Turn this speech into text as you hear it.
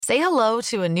Say hello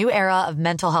to a new era of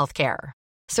mental health care.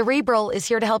 Cerebral is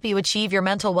here to help you achieve your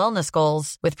mental wellness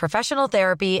goals with professional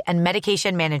therapy and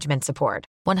medication management support.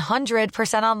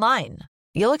 100% online.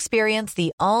 You'll experience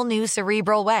the all-new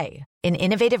Cerebral Way, an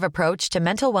innovative approach to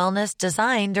mental wellness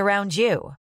designed around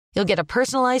you. You'll get a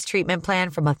personalized treatment plan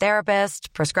from a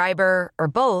therapist, prescriber, or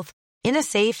both in a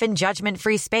safe and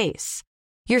judgment-free space.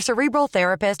 Your Cerebral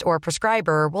therapist or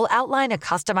prescriber will outline a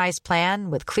customized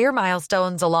plan with clear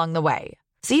milestones along the way,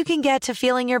 so you can get to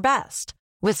feeling your best.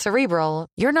 With Cerebral,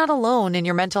 you're not alone in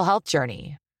your mental health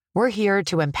journey. We're here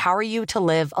to empower you to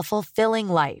live a fulfilling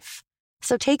life.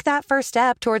 So take that first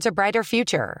step towards a brighter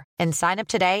future and sign up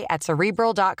today at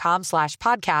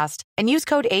Cerebral.com/podcast and use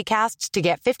code ACAST to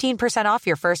get 15% off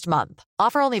your first month.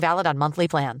 Offer only valid on monthly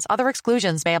plans. Other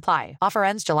exclusions may apply. Offer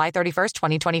ends July 31st,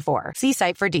 2024. See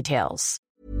site for details.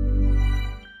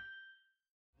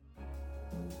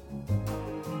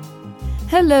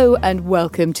 Hello and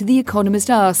welcome to The Economist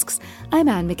Asks. I'm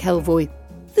Anne McElvoy.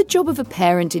 The job of a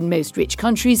parent in most rich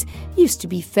countries used to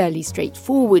be fairly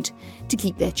straightforward: to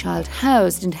keep their child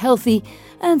housed and healthy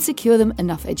and secure them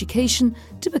enough education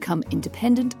to become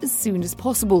independent as soon as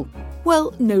possible.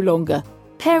 Well, no longer.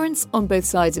 Parents on both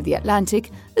sides of the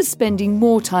Atlantic are spending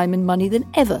more time and money than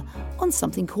ever on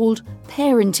something called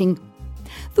parenting.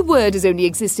 The word has only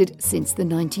existed since the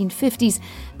 1950s,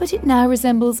 but it now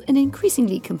resembles an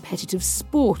increasingly competitive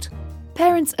sport.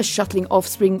 Parents are shuttling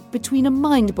offspring between a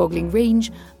mind-boggling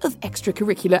range of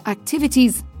extracurricular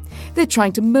activities. They're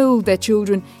trying to mould their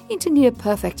children into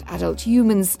near-perfect adult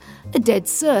humans, a dead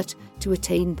cert to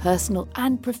attain personal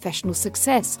and professional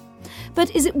success.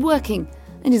 But is it working,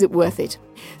 and is it worth it?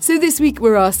 So this week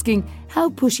we're asking, how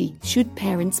pushy should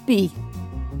parents be?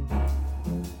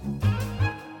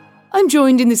 I'm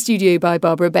joined in the studio by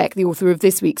Barbara Beck, the author of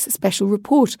this week's special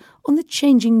report on the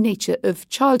changing nature of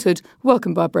childhood.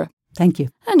 Welcome, Barbara. Thank you.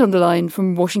 And on the line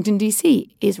from Washington,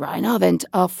 D.C. is Ryan Arvent,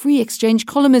 our Free Exchange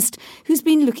columnist, who's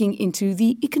been looking into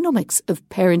the economics of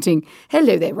parenting.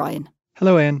 Hello there, Ryan.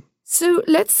 Hello, Anne. So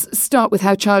let's start with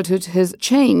how childhood has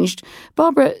changed.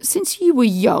 Barbara, since you were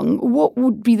young, what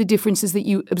would be the differences that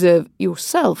you observe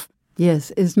yourself?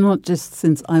 Yes, it's not just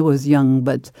since I was young,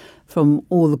 but from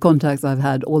all the contacts I've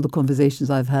had, all the conversations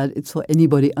I've had, it's for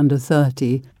anybody under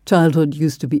 30. Childhood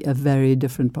used to be a very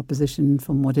different proposition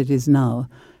from what it is now.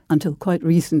 Until quite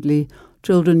recently,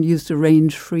 children used to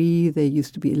range free. They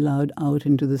used to be allowed out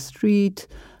into the street.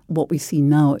 What we see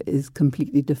now is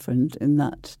completely different in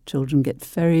that children get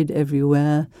ferried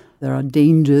everywhere. There are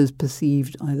dangers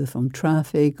perceived either from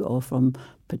traffic or from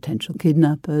potential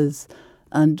kidnappers.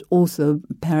 And also,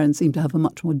 parents seem to have a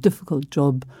much more difficult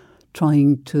job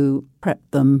trying to prep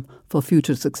them for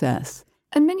future success.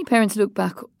 And many parents look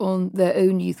back on their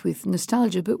own youth with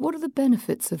nostalgia, but what are the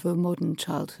benefits of a modern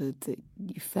childhood that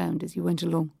you found as you went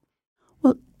along?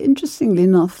 Well, interestingly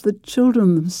enough, the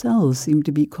children themselves seem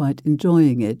to be quite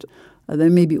enjoying it. There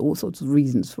may be all sorts of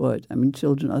reasons for it. I mean,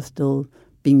 children are still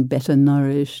being better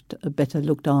nourished, better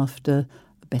looked after,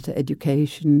 better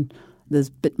education. There's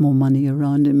a bit more money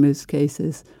around in most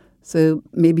cases. So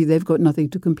maybe they've got nothing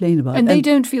to complain about. And they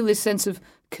don't feel this sense of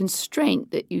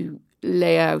constraint that you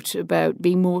lay out about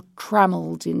being more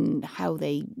trammelled in how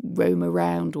they roam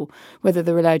around or whether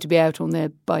they're allowed to be out on their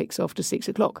bikes after 6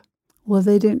 o'clock. Well,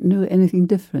 they don't know anything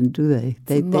different, do they?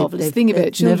 It's a marvellous thing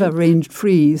about children. They've never ranged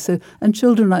free. And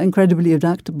children are incredibly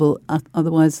adaptable.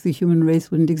 Otherwise, the human race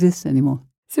wouldn't exist anymore.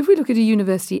 So if we look at a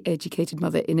university-educated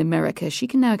mother in America, she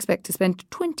can now expect to spend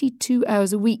 22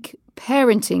 hours a week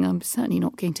parenting. I'm certainly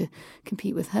not going to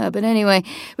compete with her. But anyway,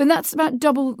 that's about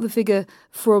double the figure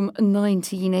from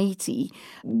 1980.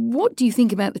 What do you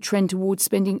think about the trend towards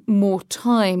spending more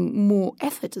time, more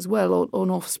effort as well on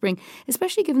offspring,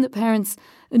 especially given that parents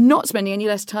are not spending any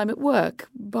less time at work?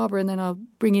 Barbara, and then I'll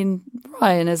bring in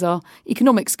Ryan as our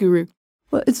economics guru.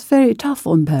 Well, it's very tough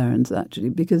on parents, actually,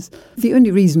 because the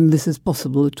only reason this is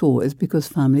possible at all is because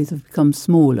families have become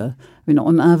smaller. I mean,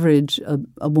 on average, a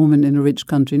woman in a rich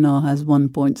country now has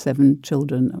 1.7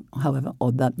 children, however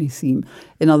odd that may seem.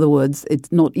 In other words,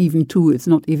 it's not even two, it's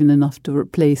not even enough to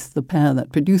replace the pair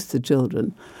that produced the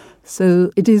children.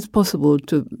 So it is possible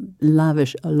to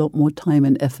lavish a lot more time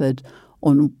and effort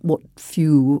on what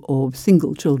few or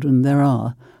single children there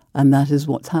are, and that is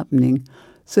what's happening.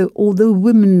 So although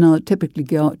women now typically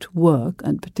go out to work,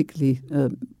 and particularly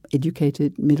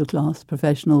educated, middle-class,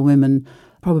 professional women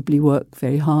probably work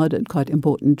very hard at quite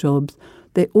important jobs,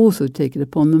 they also take it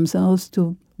upon themselves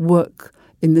to work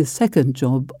in the second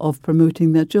job of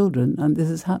promoting their children. And this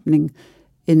is happening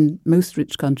in most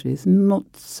rich countries,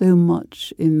 not so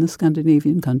much in the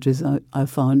Scandinavian countries, I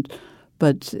found,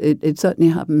 but it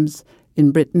certainly happens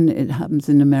in Britain, it happens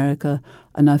in America,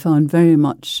 and I found very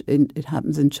much it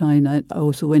happens in China. I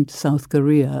also went to South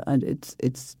Korea, and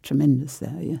it's tremendous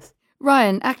there, yes.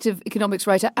 Ryan, active economics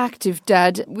writer, active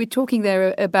dad. We're talking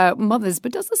there about mothers,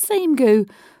 but does the same go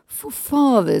for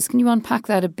fathers? Can you unpack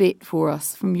that a bit for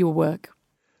us from your work?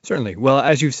 Certainly. Well,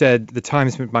 as you've said, the time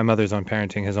spent by mothers on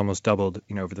parenting has almost doubled,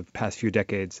 over the past few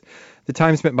decades. The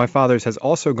time spent by fathers has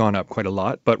also gone up quite a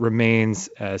lot, but remains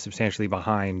substantially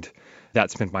behind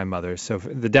that spent by mothers. So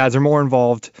the dads are more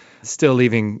involved, still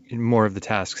leaving more of the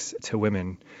tasks to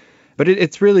women. But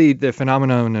it's really the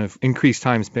phenomenon of increased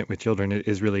time spent with children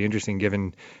is really interesting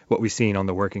given what we've seen on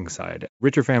the working side.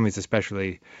 Richer families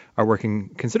especially are working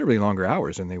considerably longer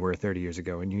hours than they were 30 years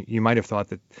ago. And you might have thought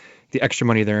that the extra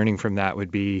money they're earning from that would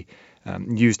be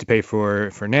used to pay for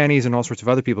nannies and all sorts of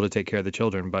other people to take care of the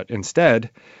children. But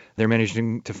instead, they're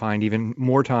managing to find even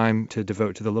more time to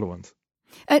devote to the little ones.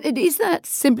 And is that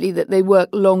simply that they work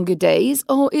longer days,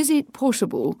 or is it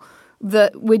possible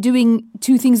that we're doing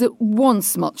two things at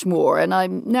once much more? And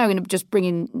I'm now going to just bring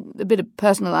in a bit of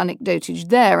personal anecdotage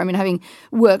there. I mean, having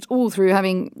worked all through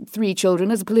having 3 children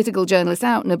as a political journalist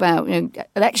out and about,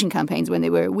 election campaigns when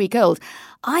they were a week old,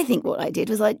 I think what I did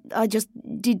was I just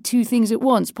did 2 things at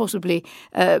once, possibly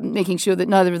making sure that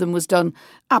neither of them was done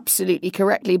absolutely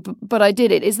correctly, but I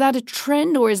did it. Is that a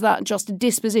trend, or is that just a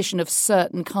disposition of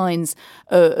certain kinds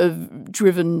of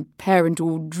driven parent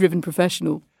or driven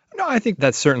professional? No, I think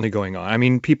that's certainly going on. I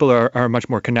mean, people are much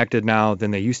more connected now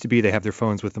than they used to be. They have their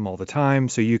phones with them all the time.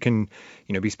 So you can,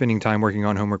 be spending time working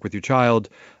on homework with your child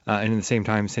and at the same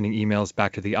time sending emails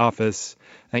back to the office.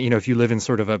 If you live in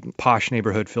sort of a posh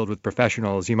neighborhood filled with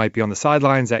professionals, you might be on the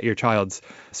sidelines at your child's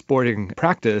sporting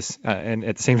practice and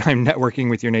at the same time networking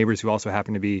with your neighbors who also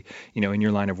happen to be, in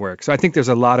your line of work. So I think there's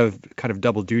a lot of kind of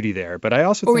double duty there. But I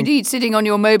also think... indeed sitting on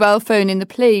your mobile phone in the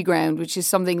playground, which is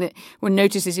something that one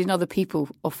notices in other people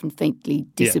often faintly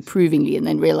disapprovingly, yes, and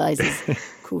then realises,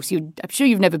 of course, I'm sure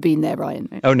you've never been there,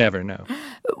 Ryan. Oh, never, no.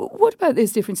 What about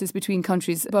those differences between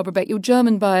countries? Barbara Beck, you're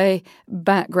German by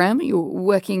background, you're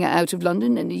working out of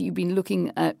London, and you've been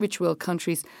looking at rich world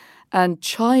countries and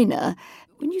China.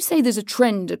 When you say there's a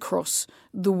trend across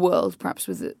the world, perhaps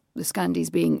with the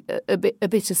Scandis being a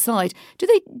bit aside, do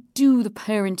they do the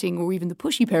parenting or even the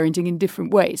pushy parenting in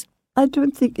different ways? I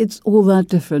don't think it's all that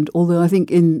different, although I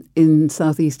think in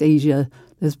Southeast Asia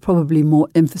there's probably more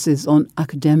emphasis on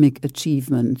academic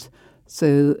achievement.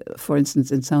 So, for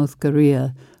instance, in South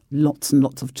Korea, lots and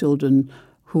lots of children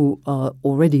who are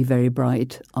already very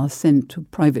bright are sent to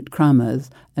private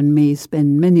crammers and may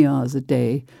spend many hours a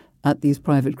day at these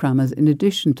private crammers in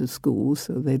addition to school.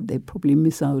 So they probably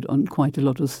miss out on quite a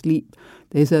lot of sleep.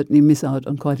 They certainly miss out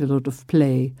on quite a lot of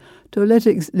play. To a less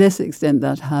extent,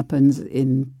 that happens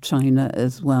in China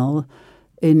as well.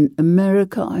 In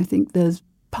America, I think there's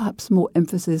perhaps more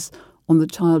emphasis on the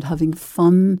child having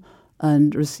fun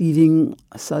and receiving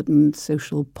a certain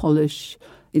social polish,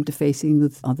 interfacing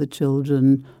with other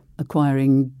children,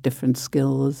 acquiring different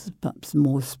skills, perhaps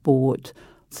more sport.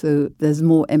 So there's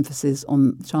more emphasis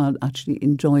on the child actually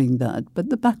enjoying that. But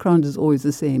the background is always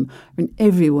the same. I mean,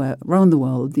 everywhere around the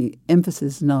world, the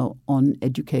emphasis now on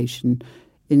education.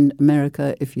 In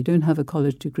America, if you don't have a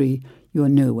college degree, you are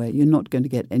nowhere. You're not going to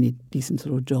get any decent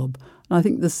sort of job. And I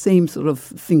think the same sort of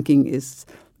thinking is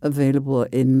available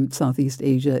in Southeast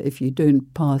Asia. If you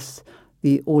don't pass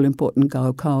the all-important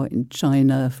Gaokao in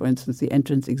China, for instance, the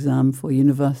entrance exam for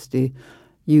university,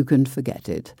 you can forget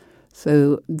it.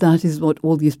 So that is what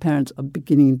all these parents are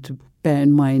beginning to bear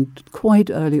in mind quite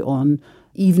early on,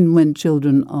 even when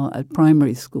children are at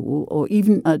primary school or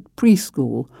even at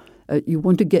preschool. You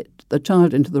want to get the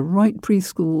child into the right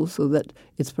preschool so that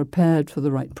it's prepared for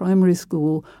the right primary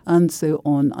school and so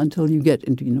on until you get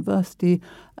into university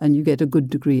and you get a good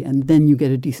degree and then you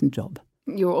get a decent job.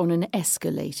 You're on an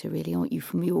escalator, really, aren't you,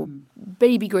 from your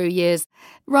baby grow years?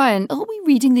 Ryan, are we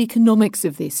reading the economics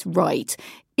of this right?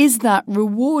 Is that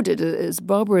rewarded? As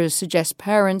Barbara suggests,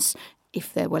 parents,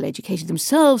 if they're well educated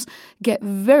themselves, get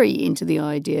very into the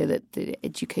idea that the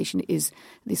education is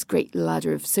this great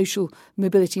ladder of social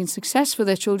mobility and success for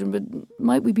their children. But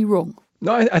might we be wrong?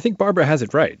 No, I think Barbara has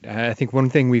it right. I think one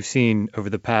thing we've seen over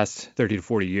the past 30 to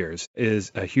 40 years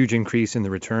is a huge increase in the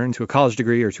return to a college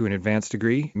degree or to an advanced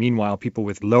degree. Meanwhile, people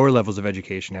with lower levels of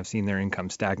education have seen their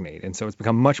income stagnate. And so it's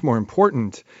become much more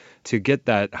important to get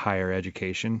that higher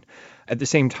education. At the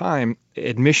same time,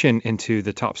 admission into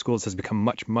the top schools has become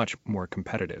much, much more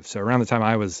competitive. So around the time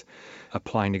I was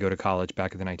applying to go to college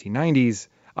back in the 1990s,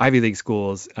 Ivy League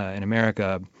schools in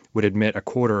America would admit a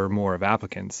quarter or more of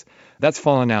applicants. That's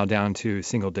fallen now down to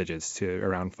single digits, to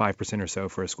around 5% or so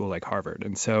for a school like Harvard.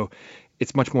 And so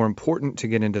it's much more important to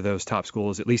get into those top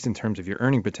schools, at least in terms of your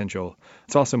earning potential.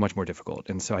 It's also much more difficult.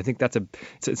 And so I think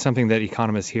it's something that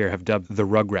economists here have dubbed the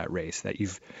rugrat race, that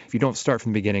if you don't start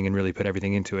from the beginning and really put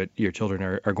everything into it, your children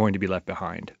are going to be left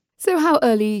behind. So how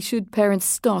early should parents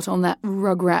start on that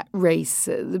rugrat race?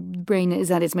 The brain is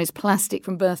at its most plastic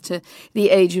from birth to the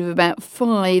age of about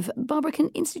 5. Barbara, can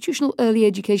institutional early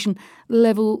education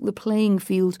level the playing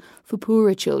field for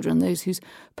poorer children, those whose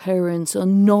parents are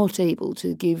not able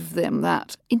to give them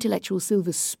that intellectual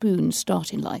silver spoon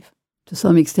start in life? To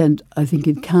some extent, I think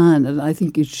it can, and I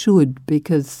think it should,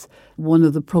 because one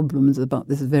of the problems about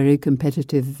this very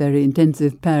competitive, very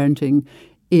intensive parenting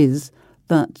is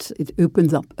that it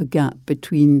opens up a gap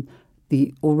between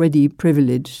the already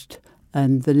privileged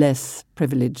and the less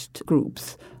privileged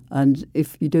groups. And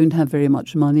if you don't have very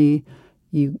much money,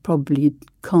 you probably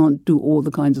can't do all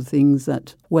the kinds of things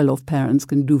that well-off parents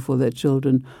can do for their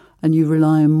children, and you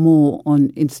rely more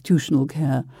on institutional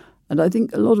care. And I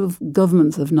think a lot of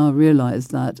governments have now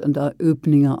realized that and are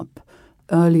opening up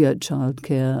earlier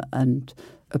childcare and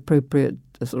appropriate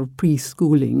sort of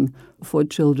preschooling for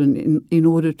children in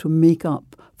order to make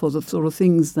up for the sort of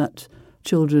things that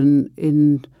children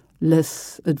in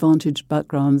less advantaged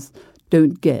backgrounds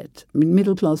don't get. I mean,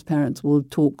 middle-class parents will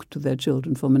talk to their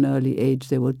children from an early age.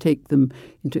 They will take them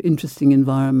into interesting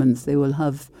environments. They will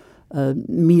have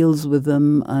meals with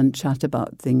them and chat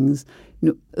about things.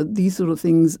 These sort of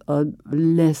things are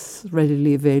less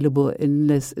readily available in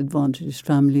less advantaged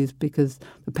families because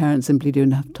the parents simply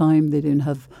don't have time. They don't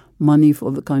have money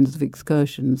for the kinds of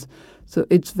excursions. So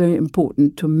it's very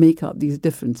important to make up these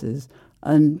differences.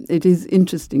 And it is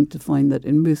interesting to find that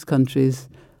in most countries,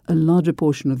 a larger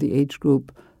portion of the age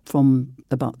group from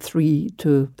about 3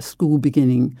 to school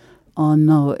beginning are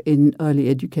now in early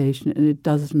education, and it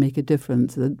does make a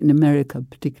difference. In America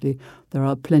particularly, there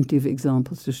are plenty of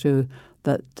examples to show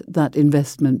that that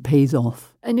investment pays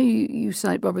off. I know you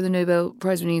cite, Barbara, the Nobel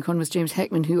Prize-winning economist James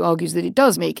Heckman, who argues that it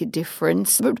does make a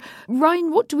difference. But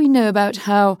Ryan, what do we know about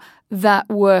how that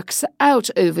works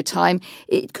out over time?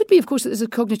 It could be, of course, that there's a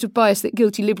cognitive bias that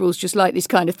guilty liberals just like this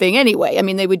kind of thing anyway. I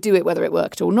mean, they would do it whether it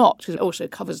worked or not, because it also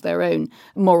covers their own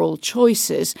moral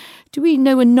choices. Do we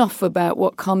know enough about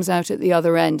what comes out at the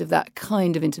other end of that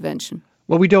kind of intervention?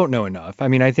 Well, we don't know enough. I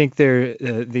mean, I think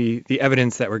the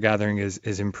evidence that we're gathering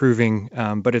is improving,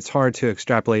 but it's hard to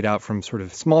extrapolate out from sort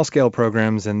of small-scale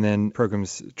programs and then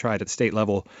programs tried at state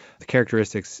level. The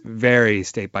characteristics vary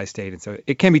state by state, and so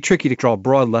it can be tricky to draw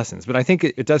broad lessons. But I think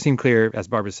it does seem clear, as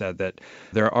Barbara said, that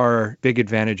there are big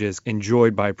advantages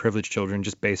enjoyed by privileged children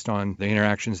just based on the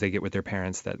interactions they get with their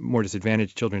parents that more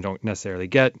disadvantaged children don't necessarily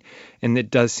get. And it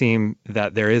does seem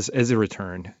that there is a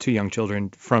return to young children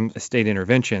from state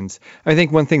interventions. I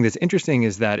think one thing that's interesting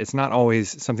is that it's not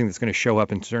always something that's going to show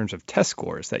up in terms of test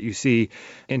scores that you see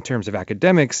in terms of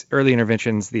academics. Early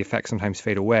interventions, the effects sometimes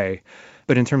fade away.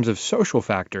 But in terms of social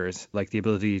factors, like the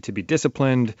ability to be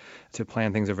disciplined, to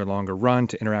plan things over a longer run,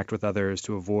 to interact with others,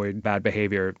 to avoid bad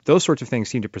behavior, those sorts of things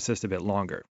seem to persist a bit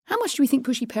longer. How much do we think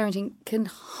pushy parenting can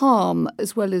harm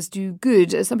as well as do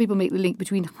good? Some people make the link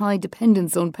between high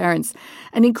dependence on parents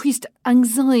and increased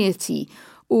anxiety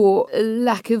or a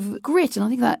lack of grit. And I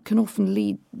think that can often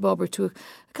lead, Barbara, to a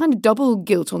kind of double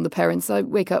guilt on the parents. I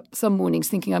wake up some mornings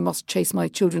thinking I must chase my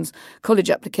children's college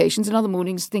applications and other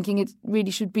mornings thinking it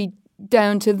really should be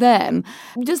down to them.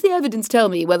 Does the evidence tell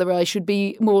me whether I should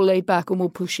be more laid back or more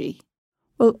pushy?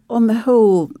 Well, on the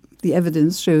whole, the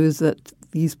evidence shows that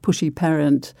these pushy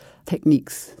parent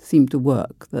techniques seem to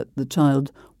work, that the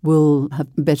child will have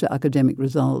better academic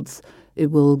results. It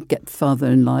will get further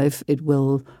in life. It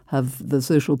will have the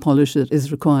social polish that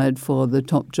is required for the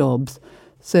top jobs.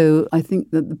 So I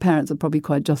think that the parents are probably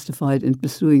quite justified in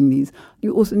pursuing these.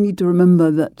 You also need to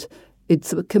remember that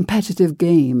it's a competitive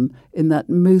game in that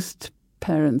most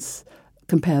parents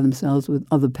compare themselves with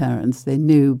other parents. They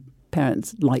know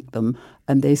parents like them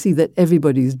and they see that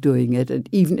everybody's doing it. And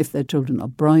even if their children are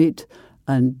bright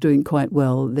and doing quite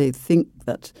well, they think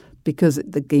that because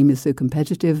the game is so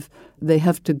competitive, they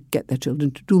have to get their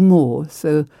children to do more.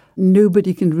 So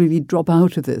nobody can really drop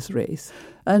out of this race.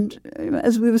 And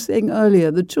as we were saying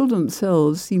earlier, the children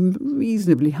themselves seem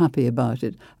reasonably happy about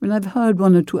it. I mean, I've heard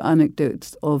one or two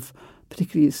anecdotes of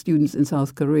particularly students in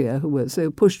South Korea who were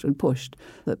so pushed and pushed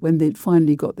that when they'd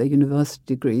finally got their university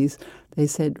degrees, they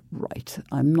said, right,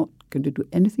 I'm not going to do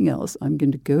anything else. I'm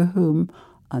going to go home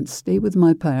and stay with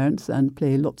my parents and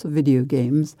play lots of video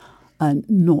games. and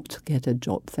not get a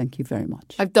job. Thank you very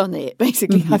much. I've done it,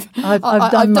 basically. Mm-hmm.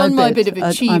 I've done my bit of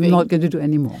achieving. I'm not going to do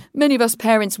any more. Many of us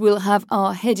parents will have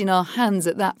our head in our hands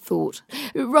at that thought.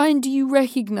 Ryan, do you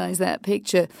recognise that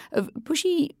picture of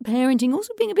pushy parenting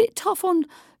also being a bit tough on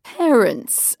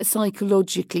parents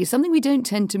psychologically, something we don't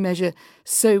tend to measure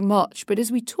so much? But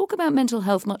as we talk about mental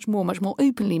health much more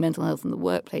openly, mental health in the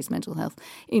workplace, mental health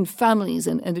in families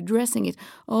and addressing it,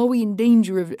 are we in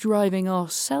danger of driving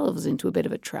ourselves into a bit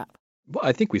of a trap? Well,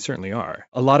 I think we certainly are.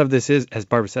 A lot of this is, as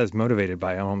Barbara says, motivated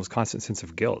by an almost constant sense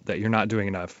of guilt that you're not doing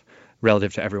enough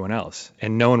relative to everyone else.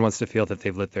 And no one wants to feel that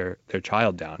they've let their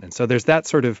child down. And so there's that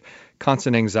sort of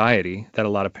constant anxiety that a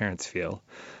lot of parents feel.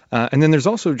 And then there's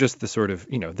also just the sort of,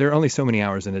 there are only so many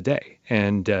hours in a day.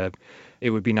 And it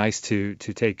would be nice to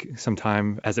take some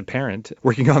time as a parent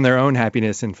working on their own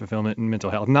happiness and fulfillment and mental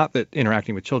health. Not that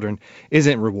interacting with children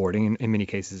isn't rewarding. In many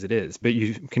cases it is. But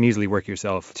you can easily work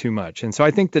yourself too much. And so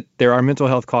I think that there are mental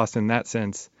health costs in that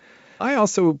sense. I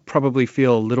also probably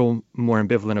feel a little more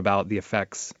ambivalent about the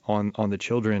effects on the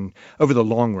children over the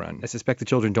long run. I suspect the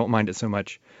children don't mind it so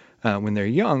much when they're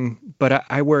young, but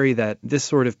I worry that this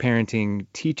sort of parenting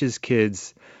teaches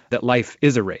kids that life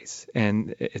is a race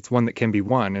and it's one that can be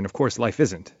won. And of course, life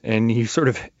isn't. And you sort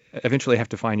of eventually have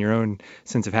to find your own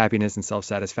sense of happiness and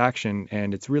self-satisfaction.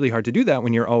 And it's really hard to do that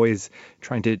when you're always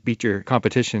trying to beat your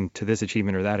competition to this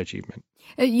achievement or that achievement.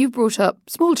 You've brought up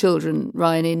small children,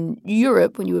 Ryan, in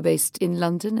Europe when you were based in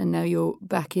London, and now you're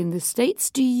back in the States.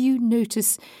 Do you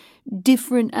notice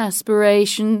different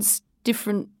aspirations,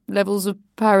 different levels of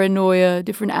paranoia,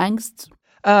 different angsts?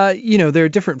 There are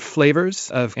different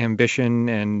flavors of ambition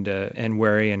and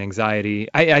worry and anxiety.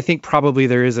 I think probably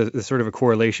there is a sort of a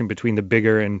correlation between the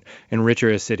bigger and richer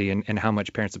a city and how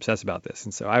much parents obsess about this.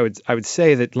 And so I would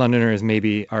say that Londoners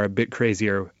maybe are a bit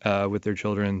crazier with their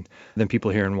children than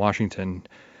people here in Washington.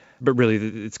 But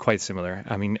really, it's quite similar.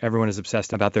 I mean, everyone is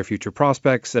obsessed about their future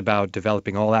prospects, about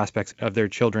developing all aspects of their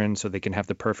children so they can have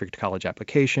the perfect college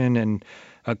application and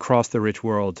across the rich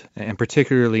world, and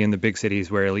particularly in the big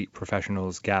cities where elite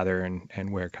professionals gather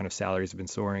and where kind of salaries have been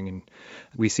soaring. And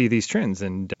we see these trends,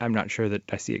 and I'm not sure that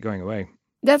I see it going away.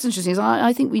 That's interesting.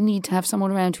 I think we need to have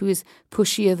someone around who is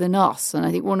pushier than us. And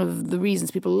I think one of the reasons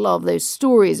people love those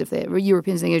stories, if they're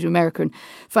Europeans, they go to America and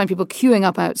find people queuing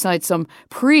up outside some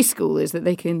preschool, is that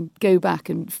they can go back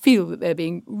and feel that they're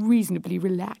being reasonably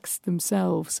relaxed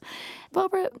themselves.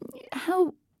 Barbara,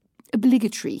 how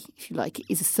obligatory, if you like,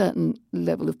 is a certain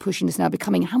level of pushiness now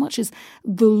becoming? How much is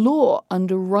the law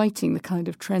underwriting the kind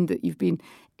of trend that you've been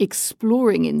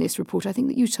exploring in this report? I think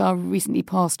that Utah recently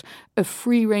passed a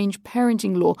free-range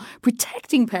parenting law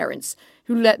protecting parents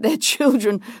who let their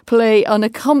children play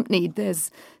unaccompanied. There's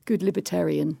good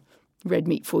libertarian red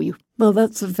meat for you. Well,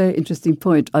 that's a very interesting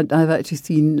point. I've actually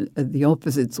seen the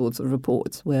opposite sorts of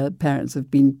reports where parents have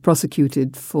been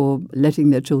prosecuted for letting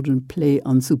their children play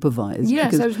unsupervised.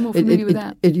 Yes, I was more familiar with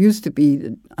that. It used to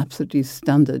be absolutely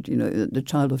standard, the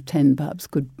child of 10 perhaps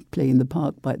could play in the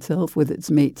park by itself with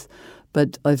its mates.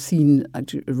 But I've seen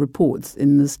actually reports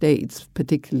in the States,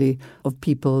 particularly of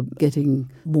people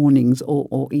getting warnings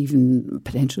or even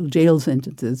potential jail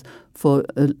sentences for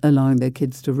allowing their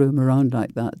kids to roam around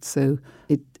like that. So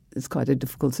it's quite a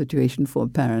difficult situation for a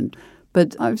parent.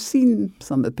 But I've seen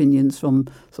some opinions from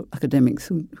sort of academics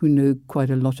who know quite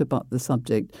a lot about the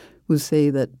subject, who say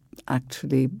that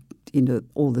actually,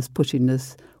 all this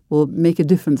pushiness will make a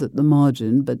difference at the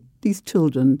margin, but these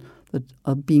children that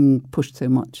are being pushed so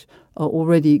much are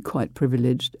already quite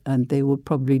privileged and they will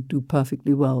probably do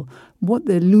perfectly well. What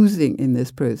they're losing in this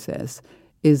process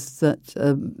is that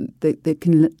they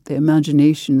can let their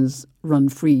imaginations run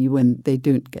free when they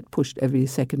don't get pushed every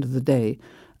second of the day.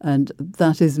 And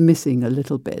that is missing a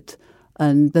little bit.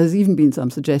 And there's even been some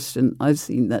suggestion, I've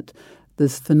seen, that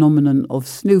this phenomenon of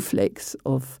snowflakes,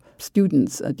 of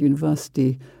students at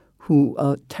university who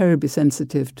are terribly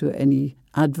sensitive to any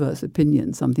adverse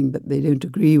opinion, something that they don't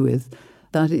agree with,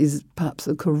 that is perhaps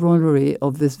a corollary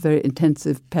of this very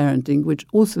intensive parenting, which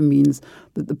also means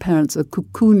that the parents are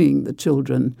cocooning the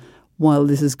children while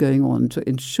this is going on to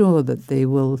ensure that they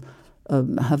will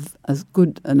have as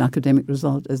good an academic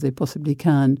result as they possibly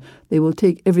can. They will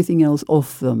take everything else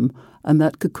off them, and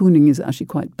that cocooning is actually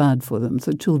quite bad for them.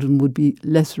 So children would be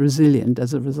less resilient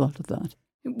as a result of that.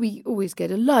 We always get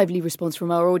a lively response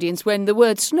from our audience when the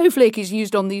word snowflake is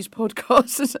used on these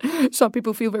podcasts. Some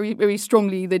people feel very, very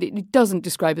strongly that it doesn't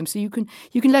describe them. So you can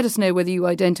let us know whether you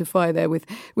identify there with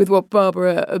what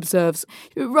Barbara observes.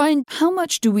 Ryan, how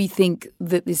much do we think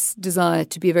that this desire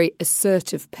to be a very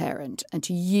assertive parent and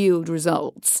to yield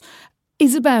results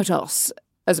is about us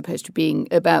as opposed to being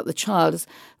about the child as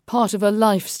part of a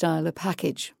lifestyle, a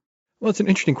package? Well, it's an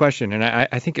interesting question, and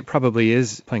I think it probably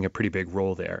is playing a pretty big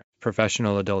role there.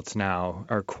 Professional adults now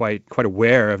are quite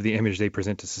aware of the image they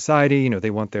present to society.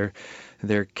 They want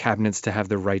their cabinets to have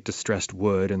the right distressed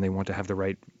wood, and they want to have the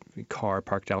right car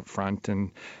parked out front,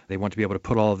 and they want to be able to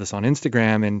put all of this on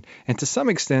Instagram, and to some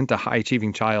extent a high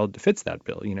achieving child fits that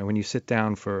bill. When you sit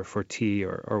down for tea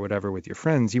or whatever with your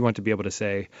friends, you want to be able to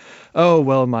say, oh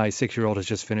well, my 6-year-old has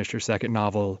just finished her second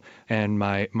novel, and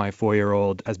my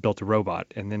 4-year-old has built a robot,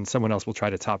 and then someone else will try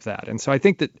to top that. And so I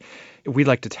think that we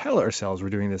like to tell ourselves we're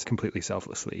doing this completely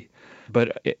selflessly,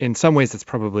 but in some ways that's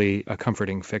probably a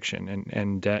comforting fiction,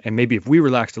 and maybe if we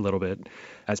relaxed a little bit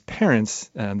as parents,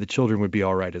 the children would be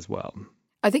all right as well.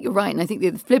 I think you're right, and I think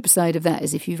the flip side of that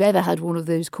is if you've ever had one of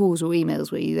those calls or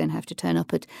emails where you then have to turn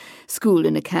up at school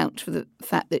and account for the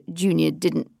fact that Junior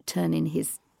didn't turn in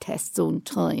his tests on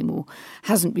time or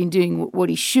hasn't been doing what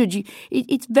he should,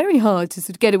 it's very hard to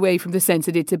sort of get away from the sense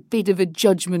that it's a bit of a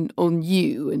judgment on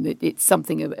you and that it's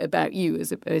something about you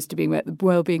as opposed to being about the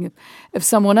well-being of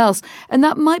someone else. And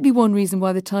that might be one reason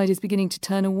why the tide is beginning to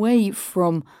turn away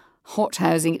from hot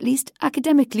housing, at least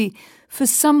academically, for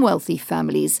some wealthy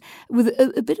families, with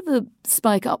a bit of a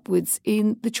spike upwards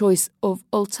in the choice of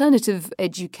alternative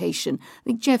education. I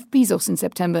think Jeff Bezos in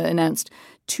September announced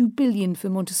 $2 billion for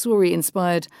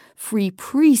Montessori-inspired free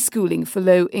preschooling for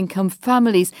low-income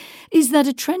families. Is that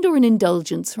a trend or an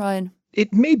indulgence, Ryan?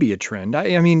 It may be a trend.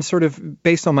 I mean, sort of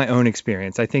based on my own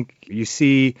experience, I think you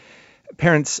see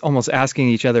parents almost asking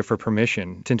each other for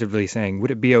permission, tentatively saying,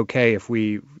 would it be okay if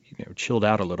we chilled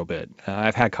out a little bit?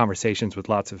 I've had conversations with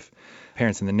lots of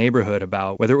parents in the neighborhood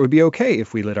about whether it would be okay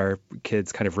if we let our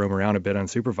kids kind of roam around a bit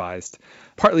unsupervised,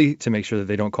 partly to make sure that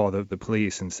they don't call the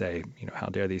police and say, how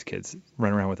dare these kids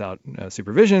run around without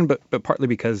supervision, but partly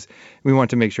because we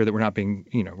want to make sure that we're not being,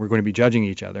 we're going to be judging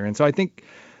each other. And so I think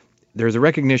there's a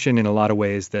recognition in a lot of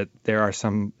ways that there are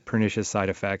some pernicious side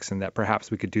effects and that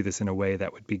perhaps we could do this in a way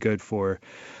that would be good for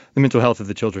the mental health of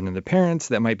the children and the parents,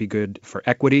 that might be good for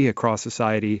equity across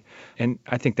society. And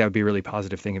I think that would be a really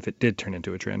positive thing if it did turn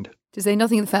into a trend. To say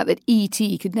nothing of the fact that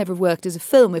E.T. could never have worked as a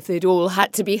film if they'd all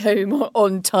had to be home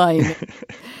on time.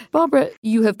 Barbara,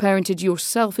 you have parented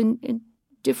yourself in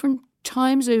different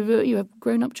times over, you have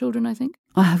grown-up children, I think?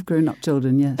 I have grown-up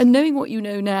children, yes. And knowing what you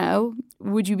know now,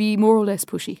 would you be more or less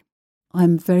pushy?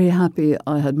 I'm very happy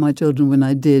I had my children when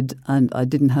I did, and I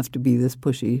didn't have to be this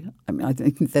pushy. I mean, I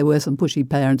think there were some pushy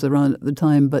parents around at the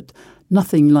time, but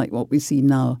nothing like what we see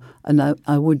now. And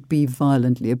I would be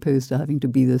violently opposed to having to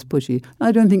be this pushy.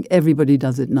 I don't think everybody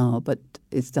does it now, but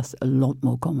it's just a lot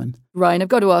more common. Ryan, I've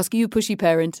got to ask, are you a pushy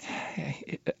parent?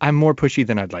 I'm more pushy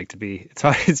than I'd like to be.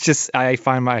 So it's just, I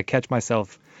catch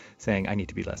myself saying I need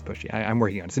to be less pushy. I'm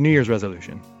working on it. It's a New Year's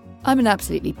resolution. I'm an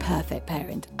absolutely perfect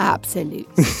parent. Absolute.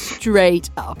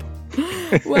 Straight up.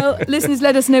 Well, listeners,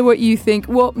 let us know what you think.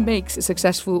 What makes a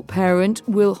successful parent?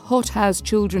 Will hothouse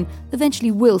children eventually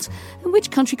wilt? And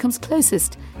which country comes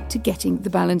closest to getting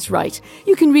the balance right?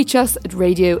 You can reach us at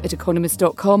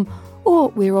radio@economist.com, or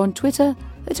we're on Twitter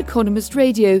 @Economist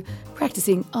Radio,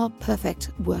 practicing our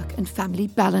perfect work and family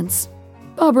balance.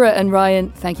 Barbara and Ryan,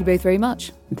 thank you both very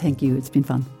much. Thank you. It's been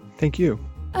fun. Thank you.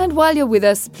 And while you're with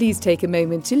us, please take a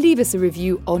moment to leave us a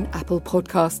review on Apple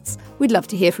Podcasts. We'd love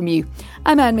to hear from you.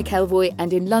 I'm Anne McElvoy,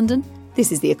 and in London,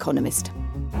 this is The Economist.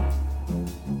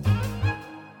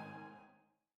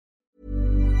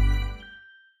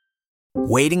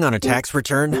 Waiting on a tax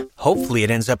return? Hopefully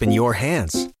it ends up in your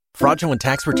hands. Fraudulent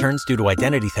tax returns due to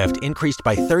identity theft increased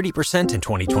by 30% in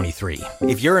 2023.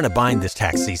 If you're in a bind this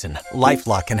tax season,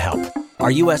 LifeLock can help.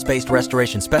 Our U.S.-based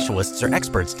restoration specialists are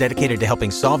experts dedicated to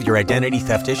helping solve your identity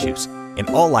theft issues. And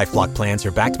all LifeLock plans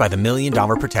are backed by the $1 Million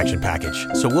Protection Package.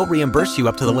 So we'll reimburse you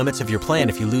up to the limits of your plan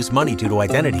if you lose money due to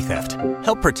identity theft.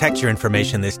 Help protect your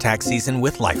information this tax season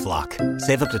with LifeLock.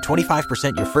 Save up to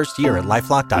 25% your first year at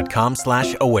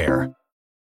LifeLock.com/aware.